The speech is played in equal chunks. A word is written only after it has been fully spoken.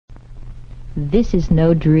This is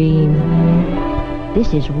no dream.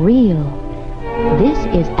 This is real. This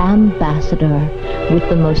is Ambassador, with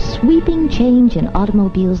the most sweeping change in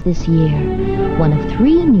automobiles this year. One of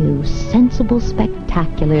 3 new sensible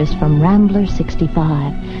spectaculars from Rambler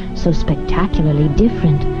 65. So spectacularly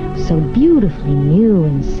different, so beautifully new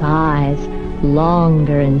in size,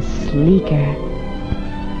 longer and sleeker.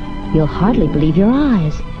 You'll hardly believe your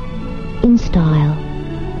eyes. In style.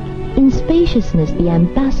 In spaciousness, the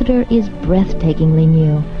Ambassador is breathtakingly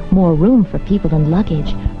new. More room for people and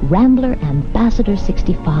luggage. Rambler Ambassador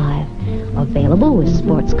 65. Available with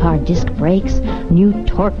sports car disc brakes, new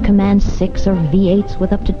Torque Command 6 or V8s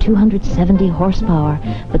with up to 270 horsepower,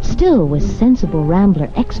 but still with sensible Rambler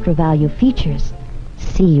extra value features.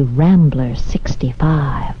 See Rambler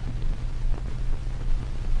 65.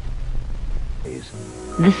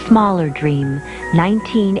 The Smaller Dream,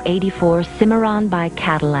 1984 Cimarron by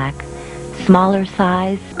Cadillac. Smaller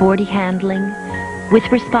size, sporty handling,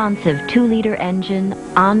 with responsive 2-liter engine,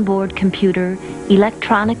 onboard computer,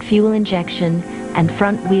 electronic fuel injection, and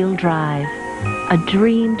front-wheel drive. A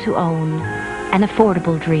dream to own, an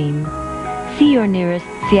affordable dream. See your nearest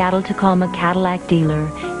Seattle-Tacoma Cadillac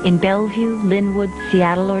dealer in Bellevue, Linwood,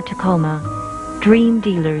 Seattle, or Tacoma. Dream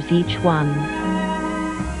dealers each one.